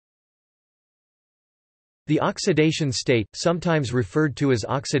The oxidation state, sometimes referred to as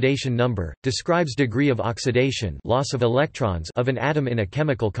oxidation number, describes degree of oxidation, loss of electrons, of an atom in a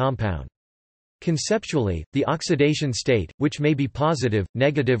chemical compound. Conceptually, the oxidation state, which may be positive,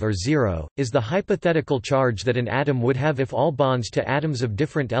 negative or zero, is the hypothetical charge that an atom would have if all bonds to atoms of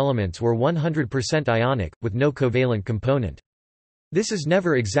different elements were 100% ionic, with no covalent component. This is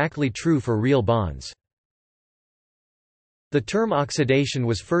never exactly true for real bonds. The term oxidation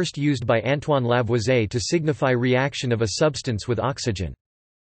was first used by Antoine Lavoisier to signify reaction of a substance with oxygen.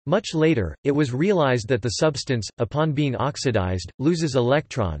 Much later, it was realized that the substance, upon being oxidized, loses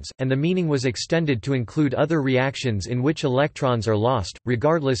electrons, and the meaning was extended to include other reactions in which electrons are lost,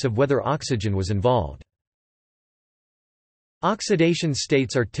 regardless of whether oxygen was involved. Oxidation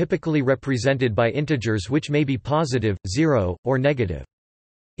states are typically represented by integers which may be positive, 0, or negative.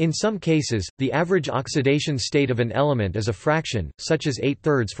 In some cases, the average oxidation state of an element is a fraction, such as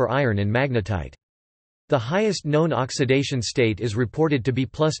 8/3 for iron and magnetite. The highest known oxidation state is reported to be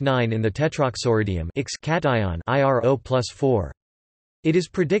 +9 in the tetroxyuridium X cation IRO +4. It is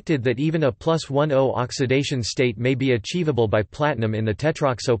predicted that even a +10 oxidation state may be achievable by platinum in the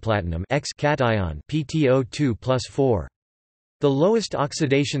tetroxoplatinum X cation PTO2 +4. The lowest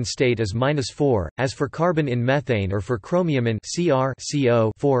oxidation state is -4, as for carbon in methane or for chromium in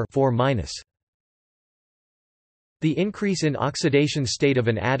CrCO 4-4-. The increase in oxidation state of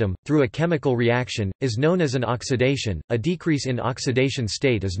an atom, through a chemical reaction, is known as an oxidation, a decrease in oxidation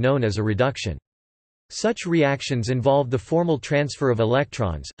state is known as a reduction. Such reactions involve the formal transfer of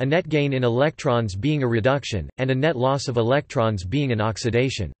electrons, a net gain in electrons being a reduction, and a net loss of electrons being an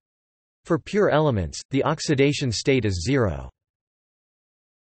oxidation. For pure elements, the oxidation state is 0.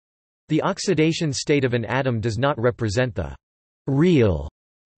 The oxidation state of an atom does not represent the real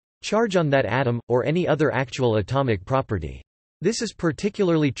charge on that atom, or any other actual atomic property. This is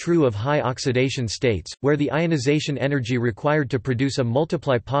particularly true of high oxidation states, where the ionization energy required to produce a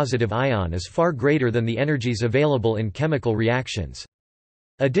multiply positive ion is far greater than the energies available in chemical reactions.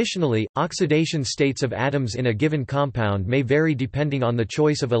 Additionally, oxidation states of atoms in a given compound may vary depending on the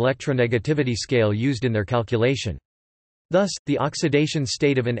choice of electronegativity scale used in their calculation. Thus, the oxidation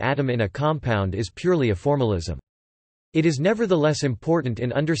state of an atom in a compound is purely a formalism. It is nevertheless important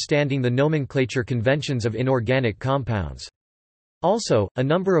in understanding the nomenclature conventions of inorganic compounds. Also, a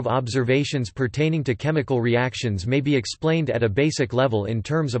number of observations pertaining to chemical reactions may be explained at a basic level in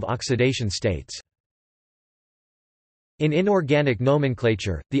terms of oxidation states. In inorganic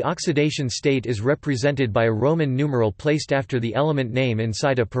nomenclature, the oxidation state is represented by a Roman numeral placed after the element name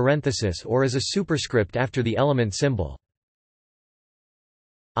inside a parenthesis or as a superscript after the element symbol.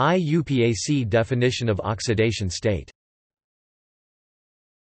 IUPAC definition of oxidation state.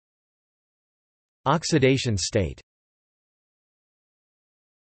 Oxidation state.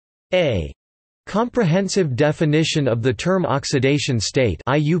 A comprehensive definition of the term oxidation state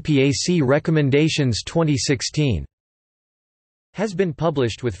IUPAC Recommendations 2016 has been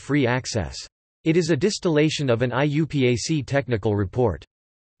published with free access. It is a distillation of an IUPAC technical report,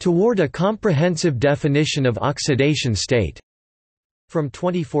 "Toward a Comprehensive Definition of Oxidation State", from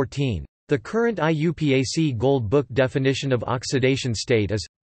 2014. The current IUPAC Gold Book definition of oxidation state is: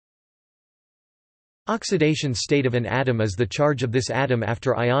 oxidation state of an atom is the charge of this atom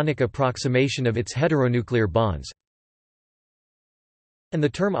after ionic approximation of its heteronuclear bonds. And the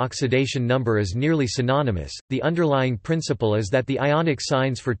term oxidation number is nearly synonymous. The underlying principle is that the ionic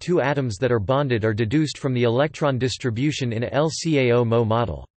signs for two atoms that are bonded are deduced from the electron distribution in a LCAO-MO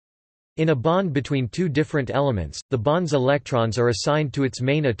model. In a bond between two different elements, the bond's electrons are assigned to its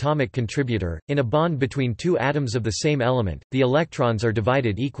main atomic contributor. In a bond between two atoms of the same element, the electrons are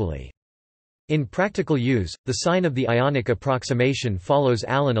divided equally. In practical use, the sign of the ionic approximation follows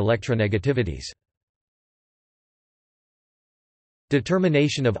Allen electronegativities.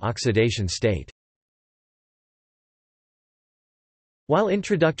 Determination of oxidation state. While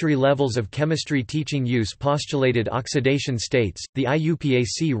introductory levels of chemistry teaching use postulated oxidation states, the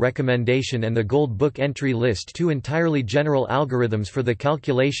IUPAC recommendation and the Gold Book entry list two entirely general algorithms for the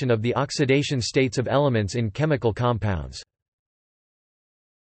calculation of the oxidation states of elements in chemical compounds.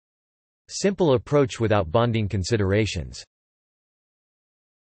 Simple approach without bonding considerations.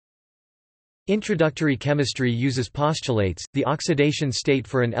 Introductory chemistry uses postulates. The oxidation state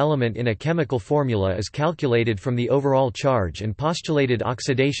for an element in a chemical formula is calculated from the overall charge and postulated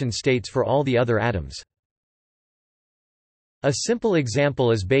oxidation states for all the other atoms. A simple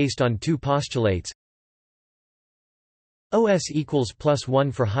example is based on two postulates. OS equals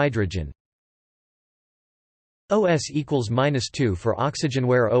 +1 for hydrogen. OS equals -2 for oxygen,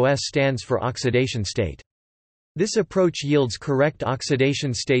 where OS stands for oxidation state. This approach yields correct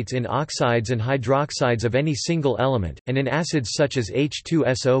oxidation states in oxides and hydroxides of any single element, and in acids such as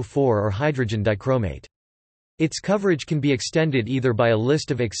H2SO4 or hydrogen dichromate. Its coverage can be extended either by a list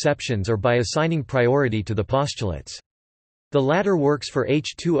of exceptions or by assigning priority to the postulates. The latter works for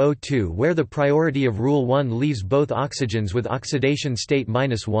H2O2 where the priority of Rule 1 leaves both oxygens with oxidation state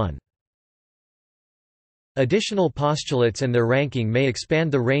 -1. Additional postulates and their ranking may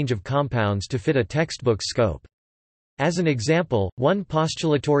expand the range of compounds to fit a textbook scope. As an example, one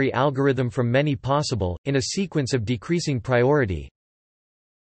postulatory algorithm from many possible, in a sequence of decreasing priority.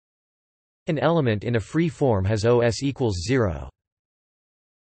 An element in a free form has OS equals 0.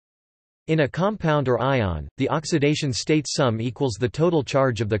 In a compound or ion, the oxidation state sum equals the total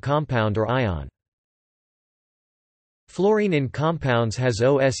charge of the compound or ion. Fluorine in compounds has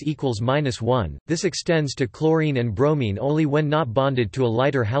OS equals -1, this extends to chlorine and bromine only when not bonded to a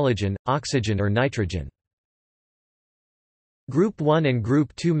lighter halogen, oxygen or nitrogen. Group 1 and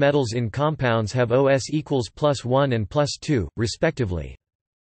Group 2 metals in compounds have OS equals +1 and +2, respectively.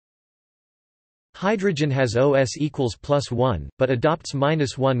 Hydrogen has OS equals +1, but adopts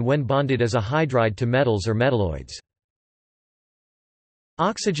 -1 when bonded as a hydride to metals or metalloids.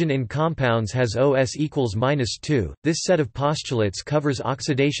 Oxygen in compounds has OS equals -2. This set of postulates covers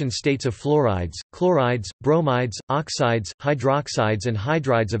oxidation states of fluorides, chlorides, bromides, oxides, hydroxides and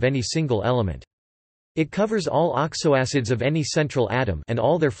hydrides of any single element. It covers all oxoacids of any central atom and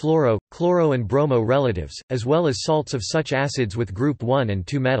all their fluoro, chloro and bromo relatives, as well as salts of such acids with group 1 and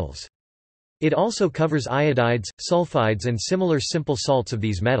 2 metals. It also covers iodides, sulfides and similar simple salts of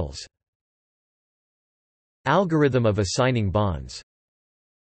these metals. Algorithm of assigning bonds.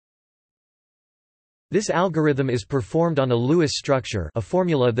 This algorithm is performed on a Lewis structure, a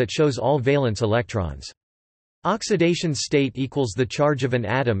formula that shows all valence electrons. Oxidation state equals the charge of an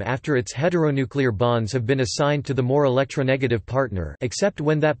atom after its heteronuclear bonds have been assigned to the more electronegative partner, except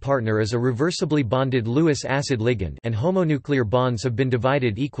when that partner is a reversibly bonded Lewis acid ligand, and homonuclear bonds have been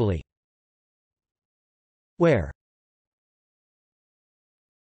divided equally. Where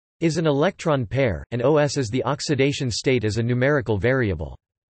is an electron pair, and OS is the oxidation state as a numerical variable.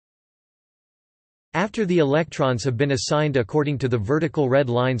 After the electrons have been assigned according to the vertical red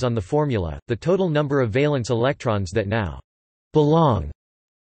lines on the formula, the total number of valence electrons that now belong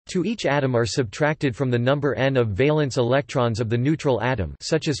to each atom are subtracted from the number n of valence electrons of the neutral atom,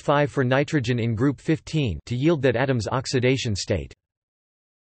 such as 5 for nitrogen in group 15, to yield that atom's oxidation state.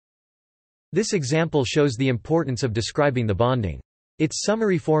 This example shows the importance of describing the bonding. Its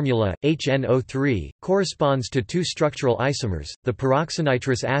summary formula, HNO3, corresponds to two structural isomers, the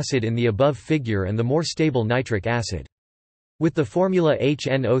peroxynitrous acid in the above figure and the more stable nitric acid. With the formula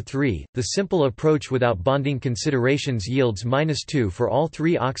HNO3, the simple approach without bonding considerations yields -2 for all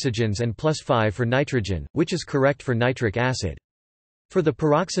three oxygens and +5 for nitrogen, which is correct for nitric acid. For the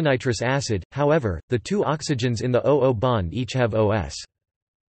peroxynitrous acid, however, the two oxygens in the OO bond each have OS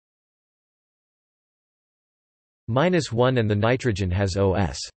 -1 and the nitrogen has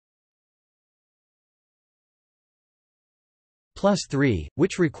OS +3,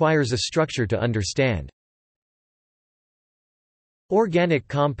 which requires a structure to understand. Organic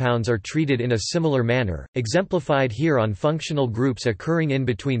compounds are treated in a similar manner, exemplified here on functional groups occurring in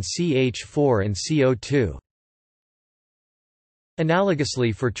between CH4 and CO2.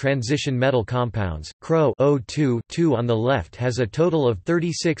 Analogously for transition metal compounds, Cro O2 on the left has a total of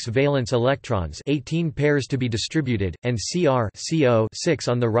 36 valence electrons, 18 pairs to be distributed, and Cr CO6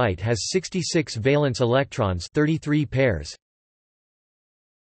 on the right has 66 valence electrons, 33 pairs.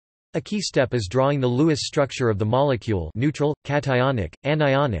 A key step is drawing the Lewis structure of the molecule: neutral, cationic,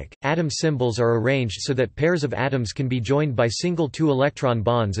 anionic. Atom symbols are arranged so that pairs of atoms can be joined by single 2-electron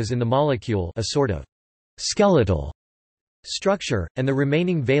bonds as in the molecule, a sort of skeletal structure, and the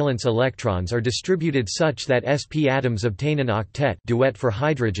remaining valence electrons are distributed such that sp atoms obtain an octet duet for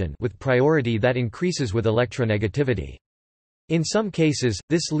hydrogen with priority that increases with electronegativity. In some cases,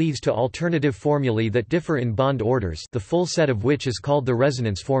 this leads to alternative formulae that differ in bond orders, the full set of which is called the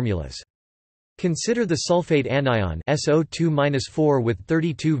resonance formulas. Consider the sulfate anion SO2-4 with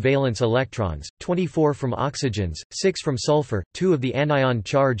 32 valence electrons, 24 from oxygens, 6 from sulfur, 2 of the anion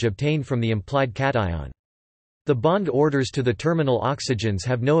charge obtained from the implied cation. The bond orders to the terminal oxygens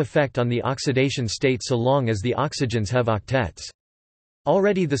have no effect on the oxidation state so long as the oxygens have octets.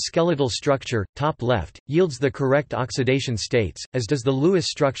 Already the skeletal structure, top left, yields the correct oxidation states, as does the Lewis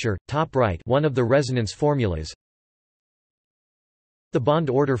structure, top right, one of the resonance formulas. The bond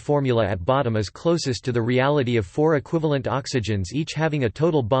order formula at bottom is closest to the reality of 4 equivalent oxygens each having a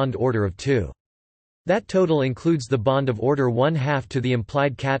total bond order of 2. That total includes the bond of order 1/2 to the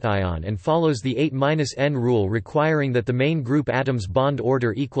implied cation and follows the 8-n rule requiring that the main group atom's bond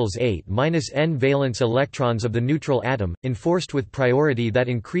order equals 8-n valence electrons of the neutral atom, enforced with priority that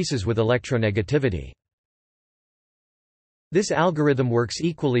increases with electronegativity. This algorithm works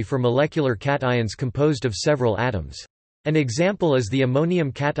equally for molecular cations composed of several atoms. An example is the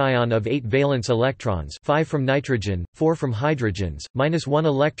ammonium cation of 8 valence electrons, 5 from nitrogen, 4 from hydrogens, -1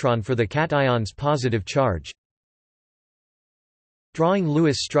 electron for the cation's positive charge. Drawing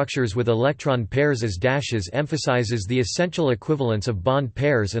Lewis structures with electron pairs as dashes emphasizes the essential equivalence of bond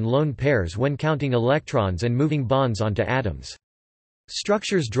pairs and lone pairs when counting electrons and moving bonds onto atoms.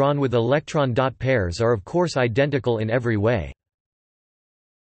 Structures drawn with electron dot pairs are of course identical in every way.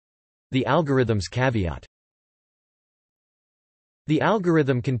 The algorithm's caveat. The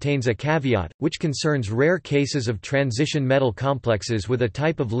algorithm contains a caveat, which concerns rare cases of transition metal complexes with a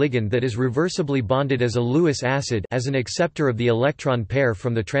type of ligand that is reversibly bonded as a Lewis acid as an acceptor of the electron pair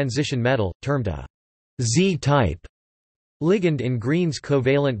from the transition metal, termed a Z-type ligand in Green's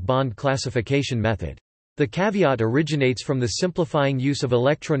covalent bond classification method. The caveat originates from the simplifying use of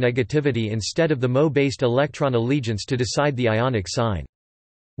electronegativity instead of the Mo-based electron allegiance to decide the ionic sign.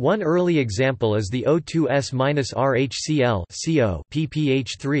 One early example is the O2s-RHCl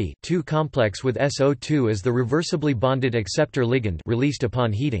ppH3 complex with SO2 as the reversibly bonded acceptor ligand released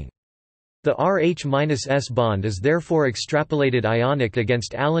upon heating. The RH-S bond is therefore extrapolated ionic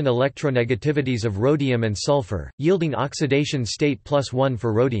against Allen electronegativities of rhodium and sulfur, yielding oxidation state +1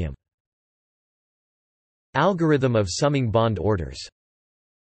 for rhodium. Algorithm of summing bond orders.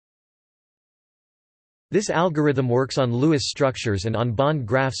 This algorithm works on Lewis structures and on bond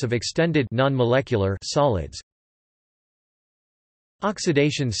graphs of extended non-molecular solids.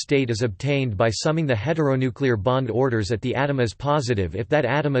 Oxidation state is obtained by summing the heteronuclear bond orders at the atom as positive if that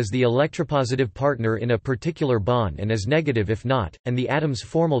atom is the electropositive partner in a particular bond and as negative if not, and the atom's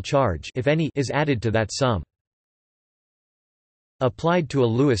formal charge, if any, is added to that sum. Applied to a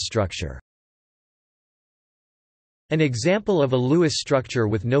Lewis structure. An example of a Lewis structure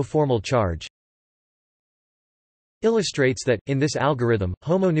with no formal charge illustrates that, in this algorithm,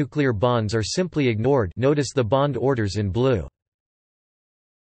 homonuclear bonds are simply ignored. Notice the bond orders in blue.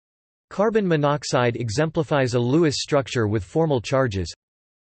 Carbon monoxide exemplifies a Lewis structure with formal charges.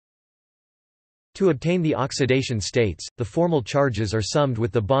 To obtain the oxidation states, the formal charges are summed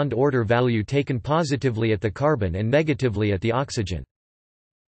with the bond order value taken positively at the carbon and negatively at the oxygen.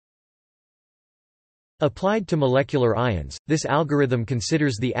 Applied to molecular ions, this algorithm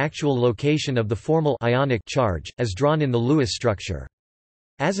considers the actual location of the formal ionic charge, as drawn in the Lewis structure.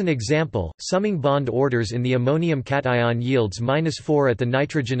 As an example, summing bond orders in the ammonium cation yields -4 at the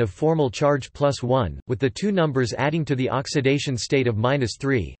nitrogen of formal charge +1, with the two numbers adding to the oxidation state of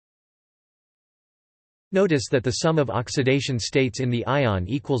 -3. Notice that the sum of oxidation states in the ion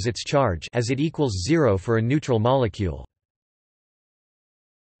equals its charge, as it equals 0 for a neutral molecule.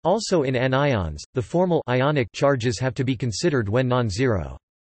 Also in anions, the formal ionic charges have to be considered when non-zero.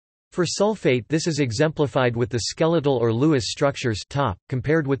 For sulfate this is exemplified with the skeletal or Lewis structures top,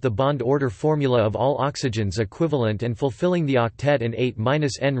 compared with the bond order formula of all oxygens equivalent and fulfilling the octet and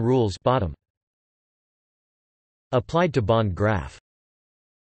 8-n rules bottom. Applied to bond graph.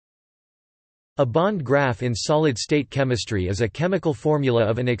 A bond graph in solid-state chemistry is a chemical formula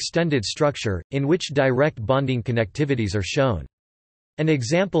of an extended structure, in which direct bonding connectivities are shown. An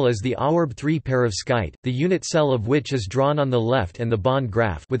example is the Auerb-3 perovskite, the unit cell of which is drawn on the left and the bond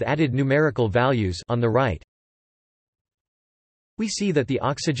graph with added numerical values on the right. We see that the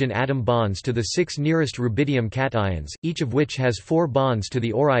oxygen atom bonds to the 6 nearest rubidium cations, each of which has 4 bonds to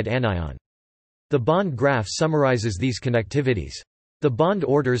the oride anion. The bond graph summarizes these connectivities. The bond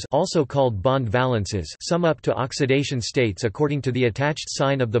orders, also called bond valences, sum up to oxidation states according to the attached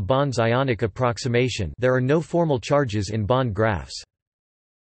sign of the bond's ionic approximation. There are no formal charges in bond graphs.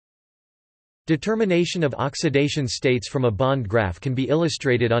 Determination of oxidation states from a bond graph can be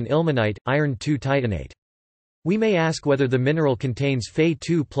illustrated on ilmenite, iron 2 titanate. We may ask whether the mineral contains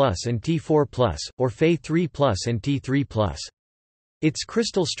Fe2+ and T4+, or Fe3+ and T3+. Its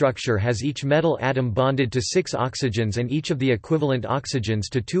crystal structure has each metal atom bonded to 6 oxygens and each of the equivalent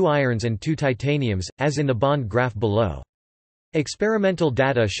oxygens to 2 irons and 2 titaniums, as in the bond graph below. Experimental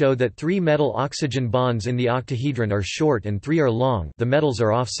data show that 3 metal-oxygen bonds in the octahedron are short and 3 are long. The metals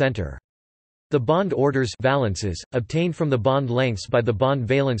are off-center. The bond orders valences, obtained from the bond lengths by the bond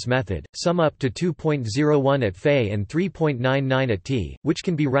valence method, sum up to 2.01 at Fe and 3.99 at T, which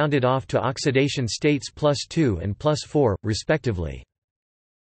can be rounded off to oxidation states +2 and +4, respectively.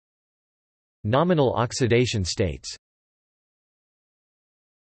 Nominal oxidation states.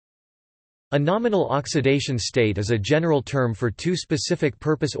 A nominal oxidation state is a general term for two specific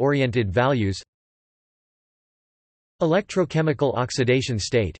purpose-oriented values. Electrochemical oxidation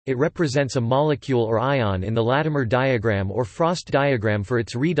state – it represents a molecule or ion in the Latimer diagram or Frost diagram for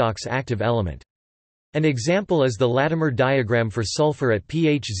its redox active element. An example is the Latimer diagram for sulfur at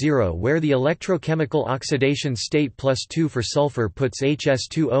pH 0, where the electrochemical oxidation state +2 for sulfur puts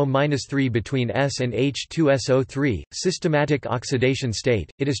HS2O-3 between S and H2SO3. Systematic oxidation state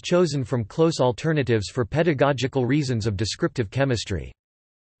 – it is chosen from close alternatives for pedagogical reasons of descriptive chemistry.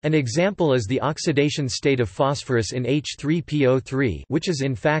 An example is the oxidation state of phosphorus in H3PO3, which is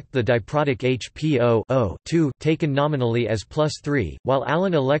in fact the diproduct HPO taken nominally as +3, while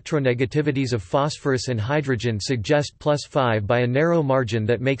Allen electronegativities of phosphorus and hydrogen suggest +5 by a narrow margin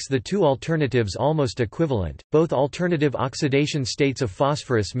that makes the two alternatives almost equivalent. Both alternative oxidation states of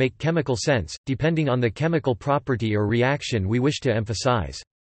phosphorus make chemical sense, depending on the chemical property or reaction we wish to emphasize.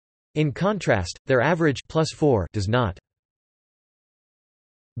 In contrast, their average +4 does not.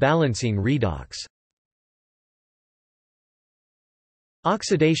 Balancing redox.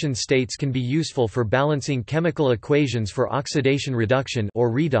 Oxidation states can be useful for balancing chemical equations for oxidation reduction or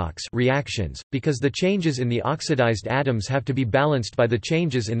redox reactions, because the changes in the oxidized atoms have to be balanced by the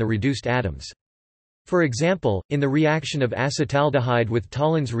changes in the reduced atoms. For example, in the reaction of acetaldehyde with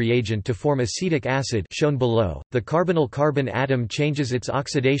Tollens reagent to form acetic acid shown below, the carbonyl carbon atom changes its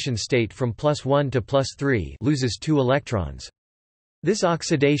oxidation state from +1 to +3, loses 2 electrons. This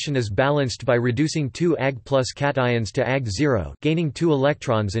oxidation is balanced by reducing 2 Ag+ cations to Ag0, gaining 2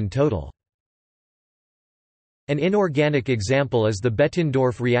 electrons in total. An inorganic example is the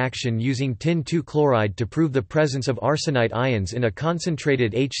Bettendorf reaction using tin 2 chloride to prove the presence of arsenite ions in a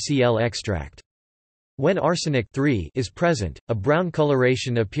concentrated HCl extract. When arsenic is present, a brown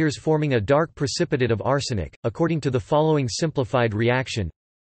coloration appears, forming a dark precipitate of arsenic. According to the following simplified reaction,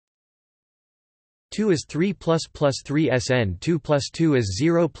 2 is 3 plus 3 Sn 2 plus 2 is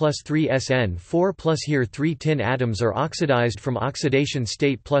 0 plus 3 Sn 4 plus. Here 3 tin atoms are oxidized from oxidation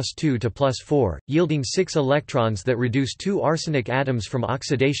state +2 to +4, yielding 6 electrons that reduce 2 arsenic atoms from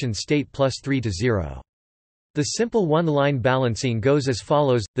oxidation state +3 to 0. The simple one-line balancing goes as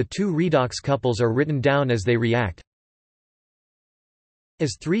follows: the two redox couples are written down as they react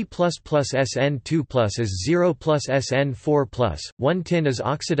as 3 plus Sn 2 plus is 0 plus Sn 4 plus. 1 tin is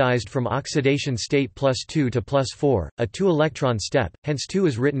oxidized from oxidation state +2 to +4, a 2-electron step, hence 2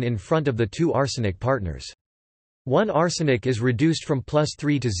 is written in front of the 2 arsenic partners. 1 arsenic is reduced from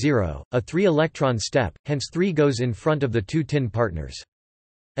 +3 to 0, a 3-electron step, hence 3 goes in front of the 2 tin partners.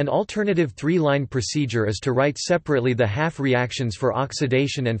 An alternative 3-line procedure is to write separately the half reactions for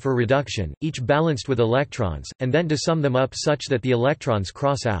oxidation and for reduction, each balanced with electrons, and then to sum them up such that the electrons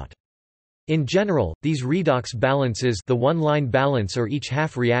cross out. In general, these redox balances, the one-line balance or each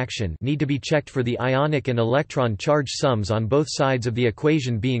half reaction, need to be checked for the ionic and electron charge sums on both sides of the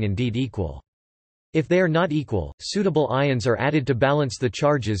equation being indeed equal. If they are not equal, suitable ions are added to balance the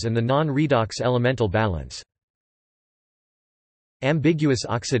charges and the non-redox elemental balance. Ambiguous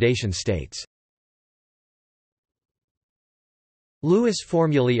oxidation states. Lewis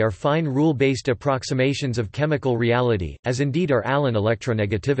formulae are fine rule-based approximations of chemical reality, as indeed are Allen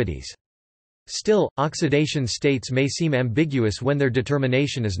electronegativities. Still, oxidation states may seem ambiguous when their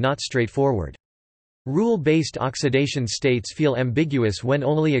determination is not straightforward. Rule-based oxidation states feel ambiguous when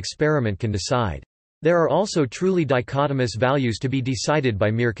only experiment can decide. There are also truly dichotomous values to be decided by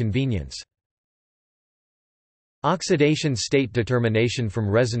mere convenience. Oxidation state determination from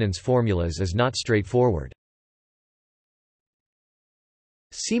resonance formulas is not straightforward.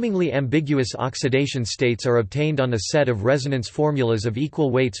 Seemingly ambiguous oxidation states are obtained on a set of resonance formulas of equal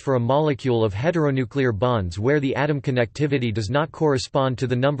weights for a molecule of heteronuclear bonds where the atom connectivity does not correspond to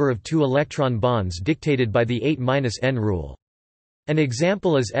the number of 2 electron bonds dictated by the 8-n rule. An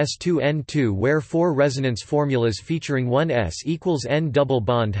example is S2N2, where 4 resonance formulas featuring 1 S equals N double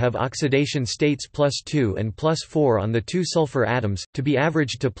bond have oxidation states +2 and +4 on the 2 sulfur atoms, to be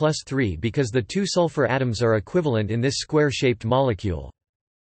averaged to +3 because the 2 sulfur atoms are equivalent in this square-shaped molecule.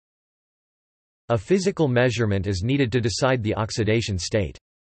 A physical measurement is needed to decide the oxidation state.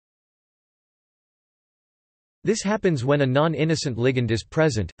 This happens when a non-innocent ligand is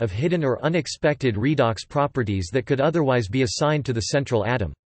present, of hidden or unexpected redox properties that could otherwise be assigned to the central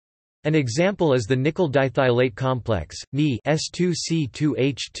atom. An example is the nickel dithiolate complex, Ni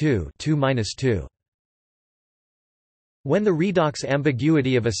S2C2H2 2-2. When the redox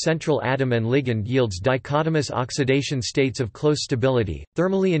ambiguity of a central atom and ligand yields dichotomous oxidation states of close stability,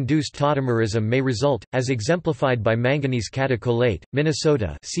 thermally induced tautomerism may result, as exemplified by manganese catacholate,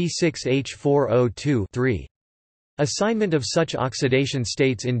 Minnesota C6H4O2 3. Assignment of such oxidation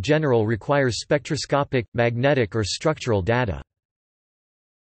states in general requires spectroscopic, magnetic or structural data.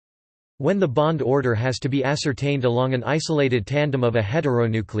 When the bond order has to be ascertained along an isolated tandem of a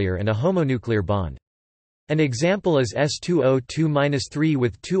heteronuclear and a homonuclear bond. An example is S2O2-3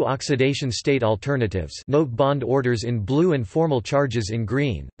 with two oxidation state alternatives. Note bond orders in blue and formal charges in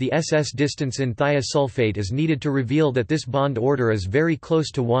green. The SS distance in thiosulfate is needed to reveal that this bond order is very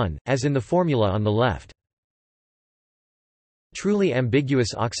close to 1, as in the formula on the left. Truly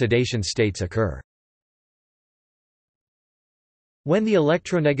ambiguous oxidation states occur when the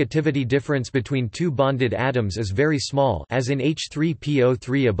electronegativity difference between two bonded atoms is very small, as in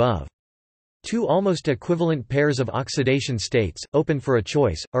H3PO3 above. Two almost equivalent pairs of oxidation states, open for a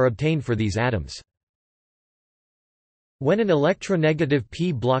choice, are obtained for these atoms. When an electronegative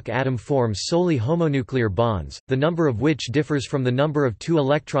p-block atom forms solely homonuclear bonds, the number of which differs from the number of two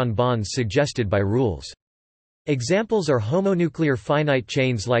electron bonds suggested by rules. Examples are homonuclear finite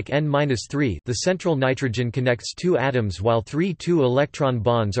chains like N-3. The central nitrogen connects two atoms while 3 2-electron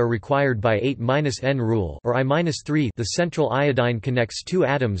bonds are required by 8-N rule, or I-3. The central iodine connects two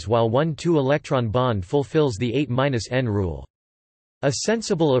atoms while 1 2-electron bond fulfills the 8-N rule. A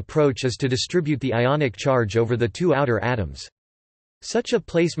sensible approach is to distribute the ionic charge over the two outer atoms. Such a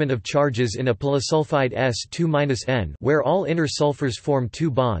placement of charges in a polysulfide S2-N, where all inner sulfurs form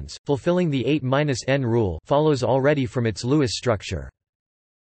two bonds, fulfilling the 8-N rule, follows already from its Lewis structure.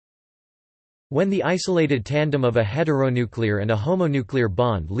 When the isolated tandem of a heteronuclear and a homonuclear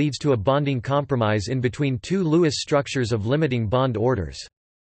bond leads to a bonding compromise in between two Lewis structures of limiting bond orders.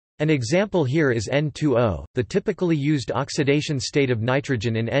 An example here is N2O. The typically used oxidation state of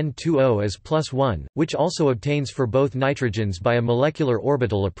nitrogen in N2O is +1, which also obtains for both nitrogens by a molecular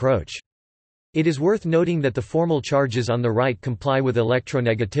orbital approach. It is worth noting that the formal charges on the right comply with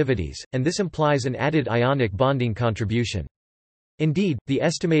electronegativities, and this implies an added ionic bonding contribution. Indeed, the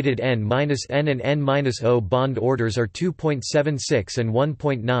estimated N-N and N-O bond orders are 2.76 and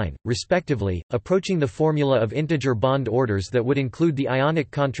 1.9, respectively, approaching the formula of integer bond orders that would include the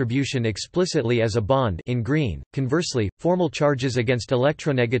ionic contribution explicitly as a bond in green. Conversely, formal charges against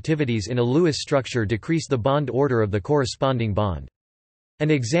electronegativities in a Lewis structure decrease the bond order of the corresponding bond.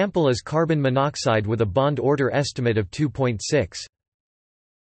 An example is carbon monoxide with a bond order estimate of 2.6.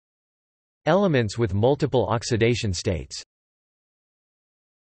 Elements with multiple oxidation states.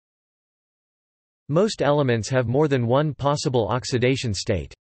 Most elements have more than one possible oxidation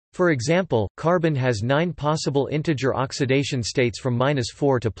state. For example, carbon has 9 possible integer oxidation states from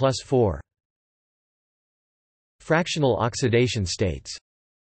 -4 to +4. Fractional oxidation states.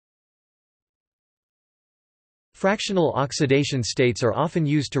 Fractional oxidation states are often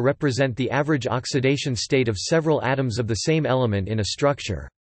used to represent the average oxidation state of several atoms of the same element in a structure.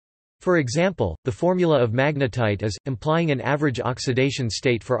 For example, the formula of magnetite is, implying an average oxidation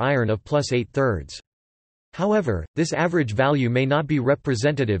state for iron of +8/3. However, this average value may not be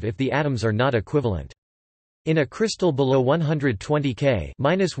representative if the atoms are not equivalent. In a crystal below 120 K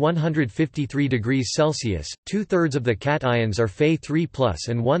 (-153 degrees Celsius), 2/3 of the cations are Fe3+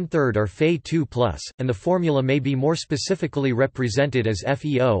 and 1/3 are Fe2+, and the formula may be more specifically represented as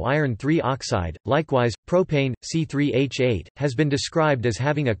FeO iron 3 oxide. Likewise, propane, C3H8, has been described as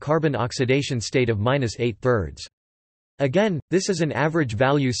having a carbon oxidation state of -8/3. Again, this is an average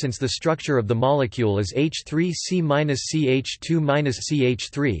value since the structure of the molecule is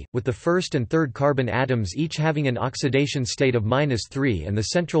H3C-CH2-CH3, with the first and third carbon atoms each having an oxidation state of -3 and the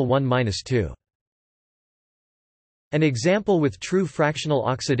central one -2. An example with true fractional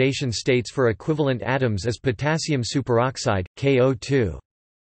oxidation states for equivalent atoms is potassium superoxide, KO2.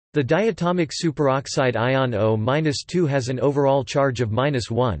 The diatomic superoxide ion O-2 has an overall charge of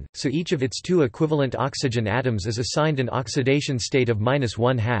 -1, so each of its two equivalent oxygen atoms is assigned an oxidation state of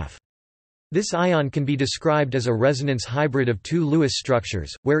 -1/2. This ion can be described as a resonance hybrid of two Lewis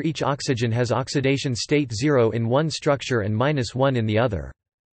structures, where each oxygen has oxidation state 0 in one structure and -1 in the other.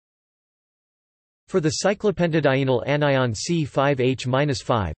 For the cyclopentadienyl anion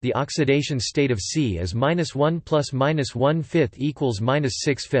C5H-5, the oxidation state of C is -1 + -1/5 equals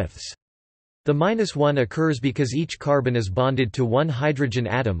 -6/5. The -1 occurs because each carbon is bonded to one hydrogen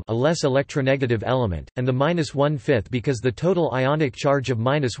atom, a less electronegative element, and the -1/5 because the total ionic charge of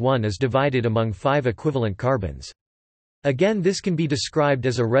 -1 is divided among 5 equivalent carbons. Again, this can be described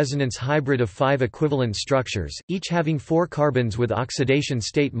as a resonance hybrid of 5 equivalent structures, each having 4 carbons with oxidation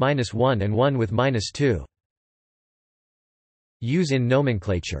state -1 and 1 with -2. Use in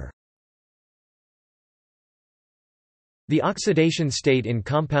nomenclature. The oxidation state in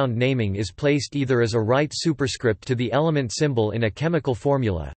compound naming is placed either as a right superscript to the element symbol in a chemical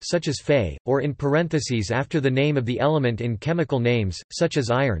formula, such as Fe, or in parentheses after the name of the element in chemical names, such as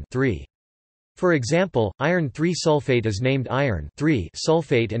iron 3. For example, iron 3 sulfate is named iron 3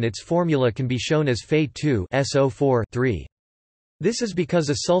 sulfate and its formula can be shown as Fe2 SO4 3. This is because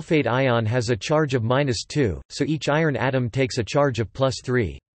a sulfate ion has a charge of -2, so each iron atom takes a charge of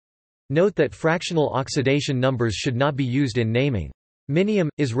 +3. Note that fractional oxidation numbers should not be used in naming. Minium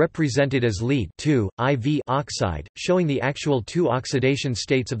is represented as lead IV oxide, showing the actual two oxidation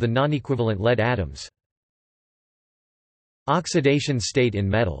states of the non-equivalent lead atoms. Oxidation state in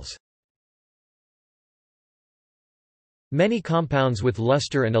metals. Many compounds with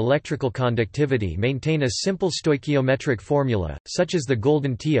luster and electrical conductivity maintain a simple stoichiometric formula, such as the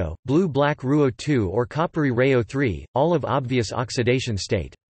golden TiO, blue-black RuO2 or coppery ReO3, all of obvious oxidation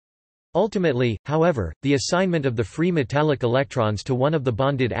state. Ultimately, however, the assignment of the free metallic electrons to one of the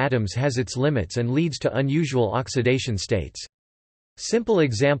bonded atoms has its limits and leads to unusual oxidation states. Simple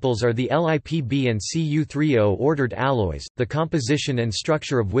examples are the LiPb and Cu3O ordered alloys, the composition and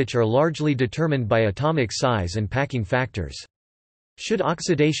structure of which are largely determined by atomic size and packing factors. Should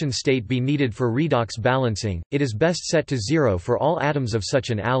oxidation state be needed for redox balancing, it is best set to 0 for all atoms of such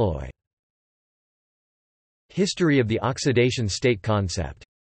an alloy. History of the oxidation state concept.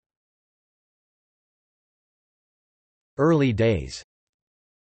 Early days.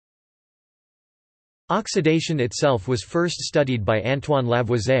 Oxidation itself was first studied by Antoine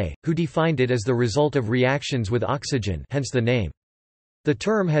Lavoisier, who defined it as the result of reactions with oxygen, hence the name. The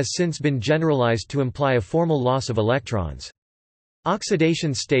term has since been generalized to imply a formal loss of electrons.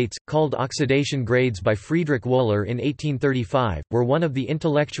 Oxidation states, called oxidation grades by Friedrich Wöhler in 1835, were one of the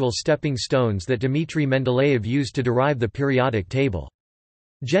intellectual stepping stones that Dmitry Mendeleev used to derive the periodic table.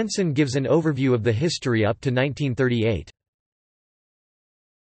 Jensen gives an overview of the history up to 1938.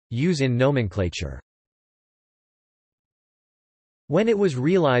 Use in nomenclature. When it was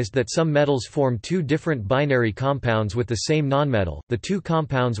realized that some metals form two different binary compounds with the same nonmetal, the two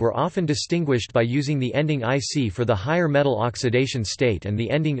compounds were often distinguished by using the ending IC for the higher metal oxidation state and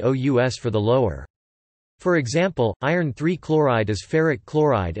the ending OUS for the lower. For example, iron 3 chloride is ferric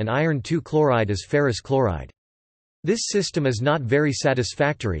chloride and iron 2 chloride is ferrous chloride. This system is not very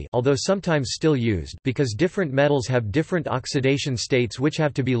satisfactory, although sometimes still used, because different metals have different oxidation states which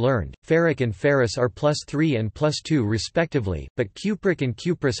have to be learned. Ferric and ferrous are +3 and +2 respectively, but cupric and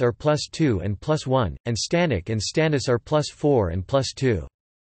cuprous are +2 and +1, and stannic and stannous are +4 and +2.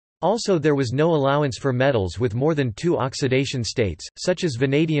 Also, there was no allowance for metals with more than two oxidation states, such as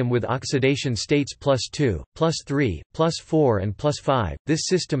vanadium with oxidation states +2, +3, +4 and +5. This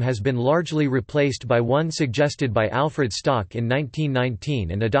system has been largely replaced by one suggested by Alfred Stock in 1919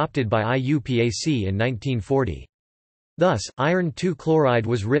 and adopted by IUPAC in 1940. Thus, iron 2 chloride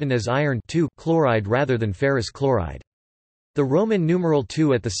was written as iron 2 chloride rather than ferrous chloride. The Roman numeral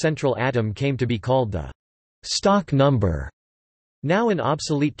 2 at the central atom came to be called the Stock number, now an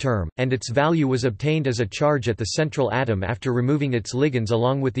obsolete term, and its value was obtained as a charge at the central atom after removing its ligands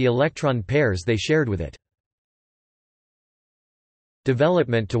along with the electron pairs they shared with it.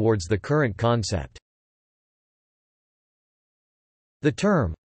 Development towards the current concept. The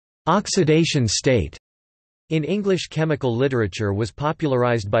term, oxidation state, in English chemical literature was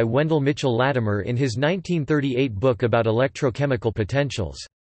popularized by Wendell Mitchell Latimer in his 1938 book about electrochemical potentials.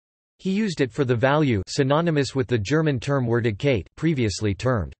 He used it for the value synonymous with the German term Wertigkeit, previously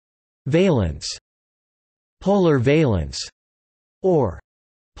termed valence, polar valence, or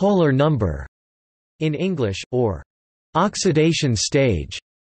polar number in English, or oxidation stage,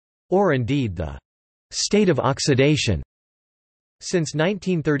 or indeed the state of oxidation. Since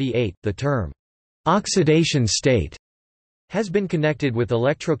 1938, the term oxidation state has been connected with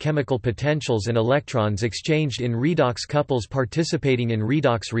electrochemical potentials and electrons exchanged in redox couples participating in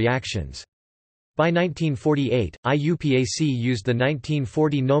redox reactions. By 1948, IUPAC used the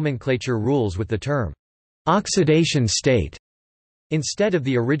 1940 nomenclature rules with the term oxidation state instead of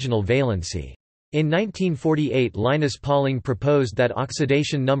the original valency. In 1948, Linus Pauling proposed that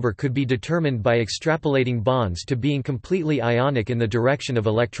oxidation number could be determined by extrapolating bonds to being completely ionic in the direction of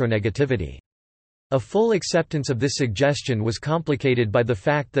electronegativity. A full acceptance of this suggestion was complicated by the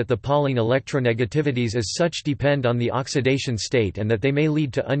fact that the Pauling electronegativities as such depend on the oxidation state and that they may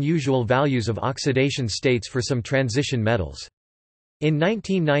lead to unusual values of oxidation states for some transition metals. In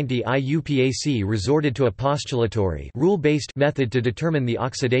 1990, IUPAC resorted to a postulatory, rule-based method to determine the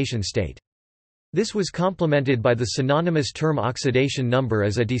oxidation state. This was complemented by the synonymous term oxidation number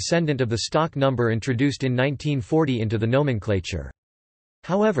as a descendant of the Stock number introduced in 1940 into the nomenclature.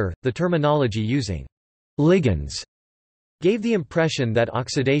 However, the terminology using ligands gave the impression that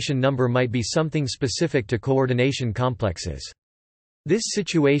oxidation number might be something specific to coordination complexes. This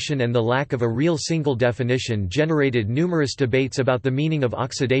situation and the lack of a real single definition generated numerous debates about the meaning of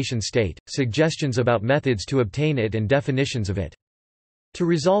oxidation state, suggestions about methods to obtain it and definitions of it. To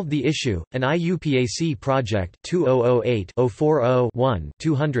resolve the issue, an IUPAC project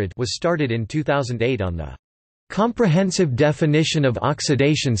 2008-040-1-200 was started in 2008 on the "Comprehensive Definition of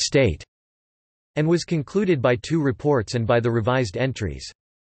Oxidation State" and was concluded by 2 reports and by the revised entries,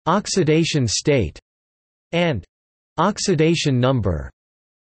 "Oxidation State" and "Oxidation Number"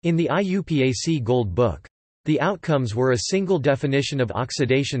 in the IUPAC Gold Book. The outcomes were a single definition of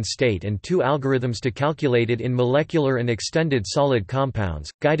oxidation state and 2 algorithms to calculate it in molecular and extended solid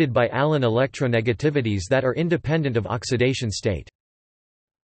compounds, guided by Allen electronegativities that are independent of oxidation state.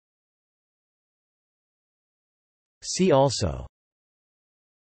 See also: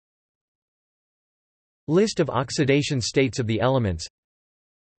 List of oxidation states of the elements,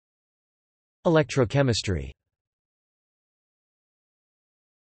 Electrochemistry.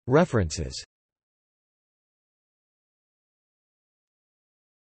 References